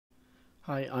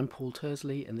Hi, I'm Paul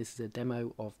Tursley and this is a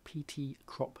demo of PT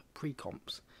crop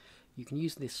precomps. You can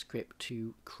use this script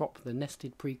to crop the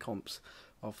nested precomps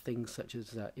of things such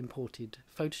as imported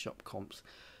Photoshop comps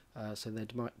so their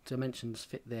dimensions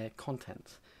fit their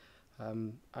contents.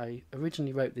 I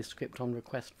originally wrote this script on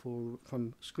request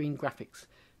from screen graphics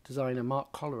designer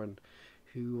Mark Colleran,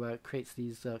 who creates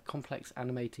these complex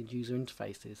animated user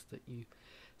interfaces that you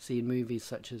see in movies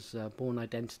such as Bourne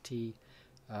Identity,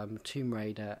 Tomb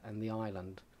Raider and The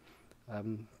Island.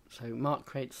 So Mark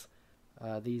creates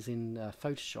these in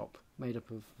Photoshop, made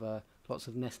up of lots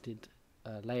of nested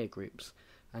layer groups,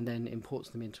 and then imports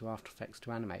them into After Effects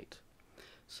to animate.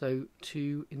 So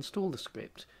to install the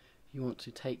script, you want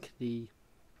to take the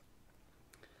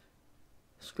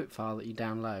script file that you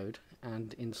download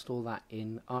and install that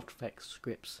in After Effects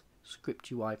Scripts Script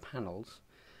UI panels,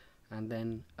 and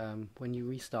then when you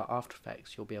restart After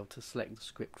Effects you'll be able to select the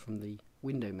script from the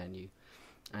window menu,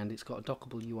 and it's got a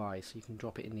dockable UI so you can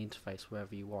drop it in the interface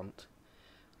wherever you want.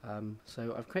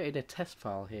 So I've created a test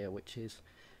file here, which is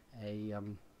a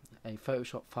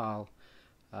Photoshop file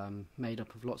made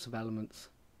up of lots of elements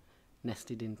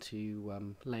nested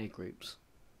into layer groups.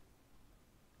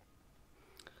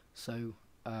 So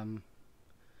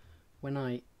when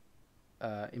I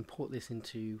import this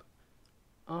into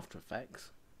After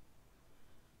Effects,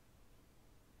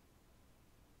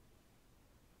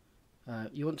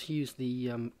 you want to use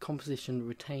the composition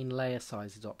retain layer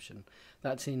sizes option.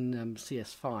 That's in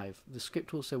CS5. The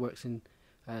script also works in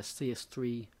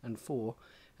CS3 and 4,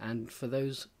 and for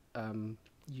those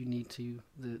you need to,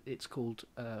 it's called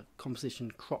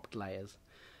composition cropped layers.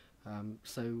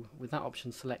 So with that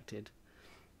option selected,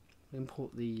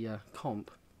 import the comp.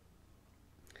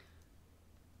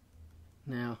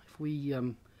 Now if we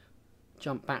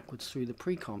jump backwards through the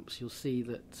pre-comps, you'll see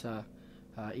that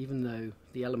even though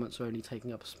the elements are only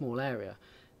taking up a small area,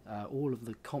 all of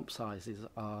the comp sizes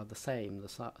are the same, the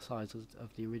size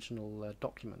of the original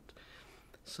document.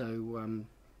 So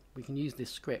we can use this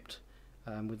script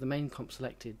with the main comp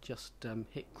selected. Just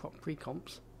hit crop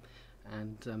precomps,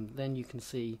 and then you can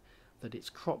see that it's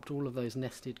cropped all of those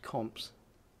nested comps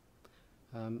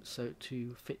so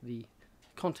to fit the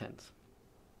contents.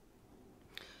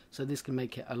 So this can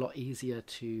make it a lot easier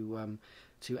to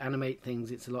animate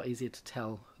things. It's a lot easier to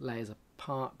tell layers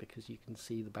apart because you can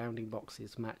see the bounding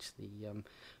boxes match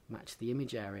the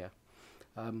image area.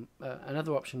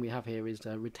 Another option we have here is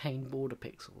retain border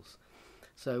pixels.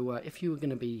 So if you were going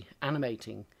to be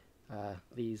animating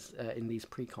these in these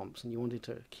pre-comps and you wanted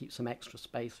to keep some extra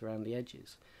space around the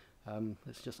edges,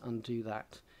 let's just undo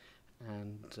that,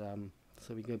 and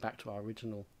so we go back to our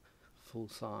original full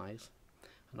size,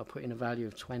 and I'll put in a value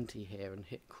of 20 here and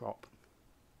hit crop.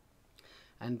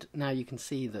 And now you can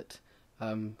see that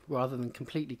rather than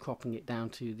completely cropping it down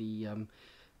to the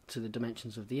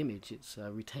dimensions of the image, it's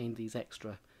retained these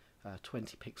extra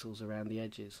 20 pixels around the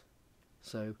edges.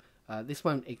 So this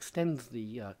won't extend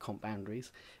the comp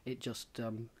boundaries, it just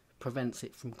prevents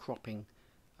it from cropping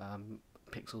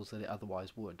pixels that it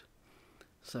otherwise would.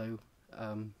 So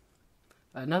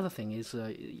another thing is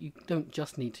you don't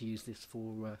just need to use this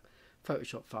for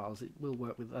Photoshop files, it will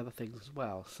work with other things as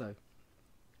well. So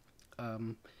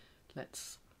I've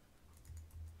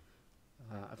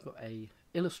got a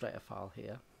Illustrator file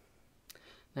here.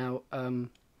 Now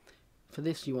for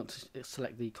this you want to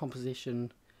select the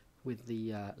composition with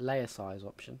the layer size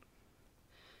option.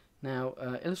 Now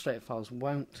Illustrator files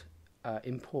won't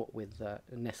import with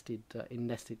nested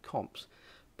comps,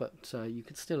 but you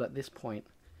could still at this point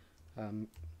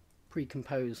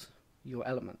pre-compose your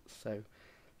elements. So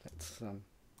let's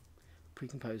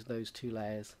pre-compose those two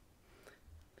layers,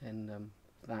 then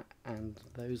that and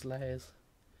those layers,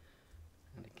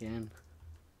 and again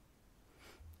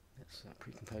let's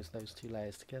pre-compose those two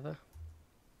layers together.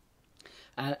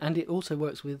 And it also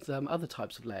works with other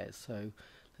types of layers. So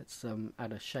let's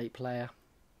add a shape layer,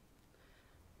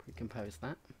 pre-compose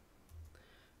that.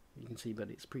 You can see,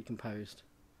 but it's pre-composed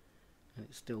and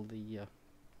it's still the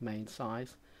main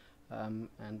size. And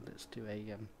let's do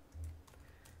a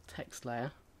text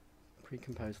layer,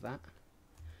 pre-compose that,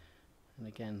 and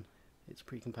again it's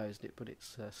pre-composed it, but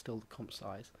it's still the comp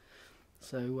size.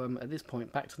 So at this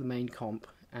point, back to the main comp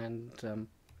and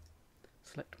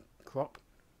select crop,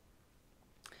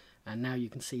 and now you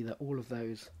can see that all of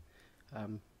those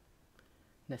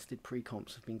nested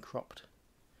pre-comps have been cropped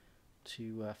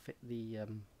to fit the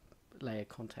layer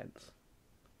contents.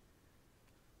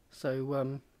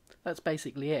 So that's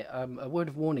basically it. A word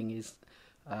of warning is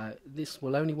this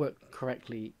will only work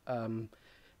correctly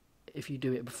if you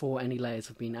do it before any layers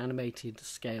have been animated,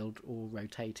 scaled or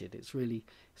rotated. It's really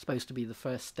supposed to be the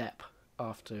first step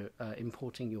after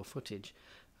importing your footage,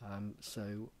 and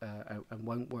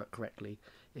won't work correctly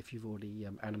if you've already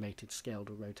animated, scaled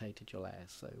or rotated your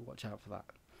layers, so watch out for that.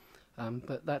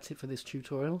 But that's it for this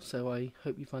tutorial, so I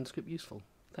hope you find the script useful.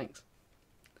 Thanks.